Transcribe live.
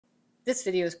This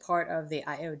video is part of the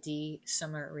IOD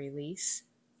summer release.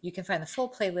 You can find the full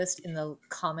playlist in the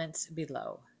comments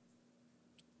below.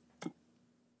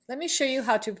 Let me show you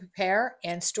how to prepare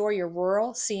and store your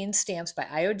rural scene stamps by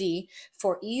IOD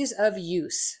for ease of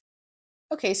use.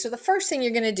 Okay, so the first thing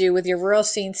you're going to do with your rural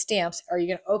scene stamps are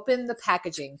you're going to open the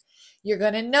packaging. You're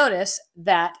going to notice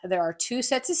that there are 2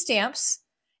 sets of stamps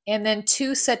and then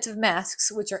 2 sets of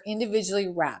masks which are individually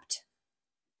wrapped.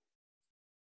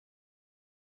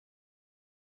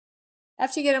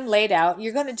 After you get them laid out,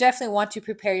 you're going to definitely want to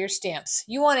prepare your stamps.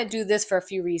 You want to do this for a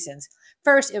few reasons.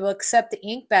 First, it will accept the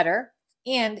ink better,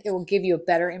 and it will give you a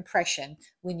better impression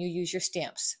when you use your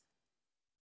stamps.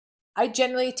 I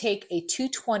generally take a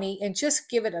 220 and just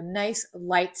give it a nice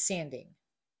light sanding.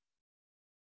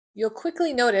 You'll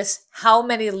quickly notice how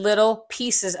many little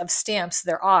pieces of stamps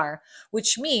there are,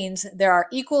 which means there are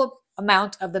equal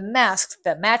amount of the masks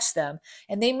that match them,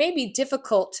 and they may be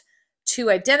difficult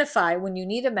to identify when you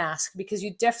need a mask because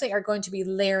you definitely are going to be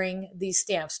layering these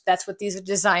stamps. That's what these are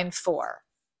designed for.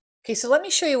 Okay, so let me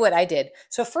show you what I did.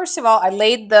 So first of all, I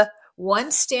laid the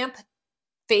one stamp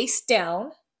face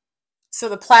down, so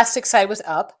the plastic side was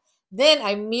up. Then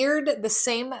I mirrored the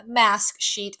same mask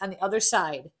sheet on the other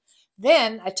side.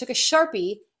 Then I took a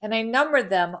Sharpie and I numbered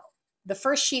them. The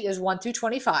first sheet is 1 through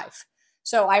 25.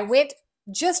 So I went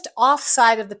just off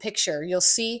side of the picture. You'll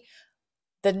see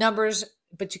the numbers,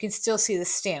 but you can still see the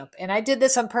stamp. And I did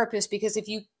this on purpose because if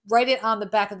you write it on the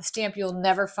back of the stamp, you'll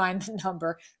never find the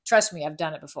number. Trust me, I've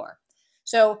done it before.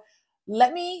 So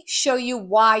let me show you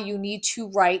why you need to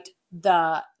write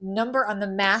the number on the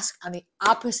mask on the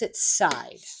opposite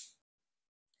side.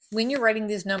 When you're writing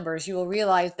these numbers, you will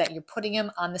realize that you're putting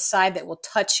them on the side that will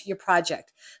touch your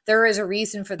project. There is a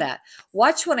reason for that.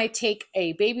 Watch when I take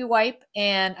a baby wipe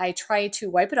and I try to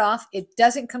wipe it off, it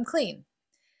doesn't come clean.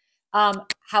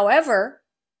 However,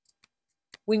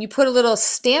 when you put a little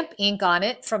stamp ink on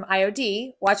it from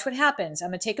IOD, watch what happens. I'm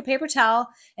going to take a paper towel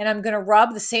and I'm going to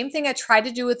rub the same thing I tried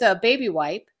to do with a baby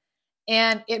wipe,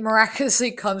 and it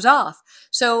miraculously comes off.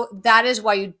 So that is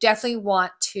why you definitely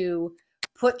want to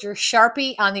put your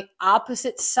Sharpie on the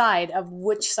opposite side of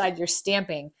which side you're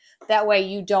stamping. That way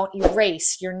you don't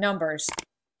erase your numbers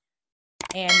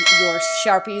and your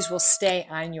Sharpies will stay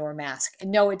on your mask.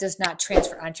 And no, it does not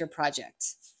transfer onto your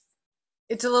project.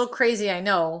 It's a little crazy, I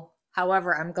know.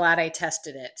 However, I'm glad I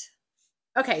tested it.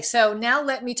 Okay, so now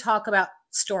let me talk about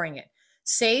storing it.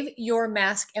 Save your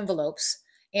mask envelopes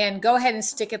and go ahead and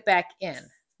stick it back in.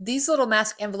 These little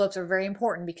mask envelopes are very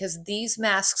important because these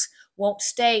masks won't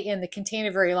stay in the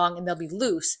container very long and they'll be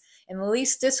loose. And at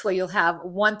least this way you'll have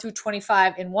 1 through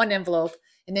 25 in one envelope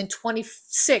and then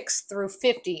 26 through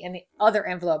 50 in the other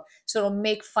envelope. So it'll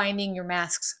make finding your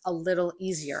masks a little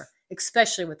easier,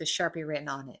 especially with the Sharpie written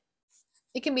on it.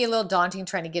 It can be a little daunting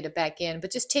trying to get it back in,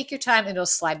 but just take your time and it'll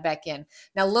slide back in.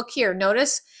 Now look here,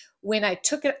 notice when I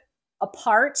took it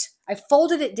apart, I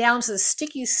folded it down so the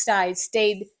sticky side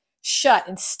stayed shut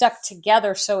and stuck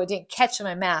together so it didn't catch on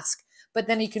my mask. But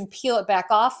then you can peel it back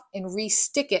off and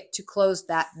re-stick it to close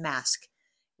that mask.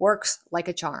 Works like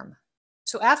a charm.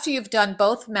 So after you've done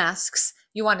both masks,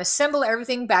 you want to assemble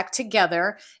everything back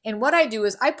together. And what I do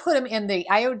is I put them in the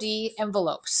IOD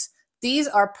envelopes. These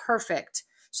are perfect.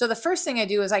 So the first thing I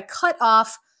do is I cut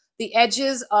off the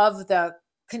edges of the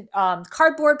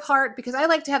cardboard part because I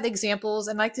like to have the examples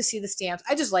and like to see the stamps.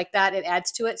 I just like that. It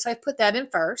adds to it. So I put that in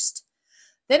first.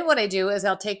 Then what I do is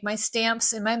I'll take my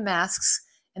stamps and my masks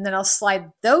and then I'll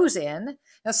slide those in.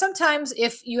 Now sometimes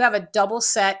if you have a double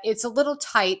set, it's a little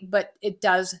tight, but it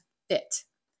does fit.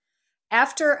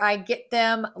 After I get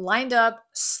them lined up,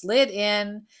 slid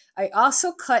in, I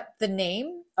also cut the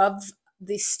name of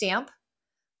the stamp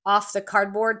off the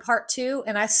cardboard part too,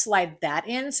 and I slide that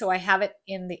in so I have it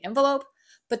in the envelope.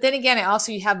 But then again, I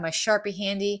also have my Sharpie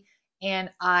handy and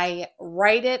I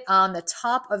write it on the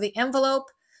top of the envelope.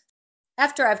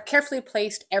 After I've carefully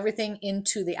placed everything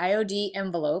into the IOD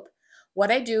envelope, what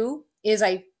I do is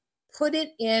I put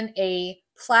it in a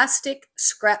plastic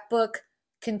scrapbook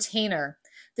container.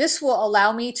 This will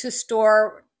allow me to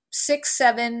store 6,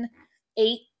 7,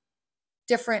 8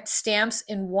 different stamps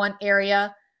in one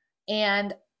area.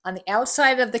 And on the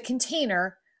outside of the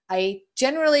container, I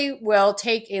generally will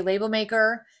take a label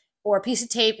maker or a piece of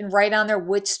tape and write on there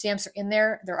which stamps are in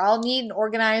there. They're all neat and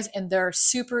organized, and they're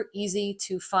super easy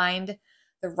to find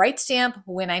the right stamp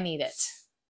when I need it.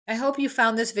 I hope you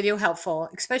found this video helpful,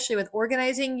 especially with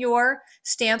organizing your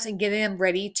stamps and getting them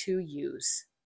ready to use.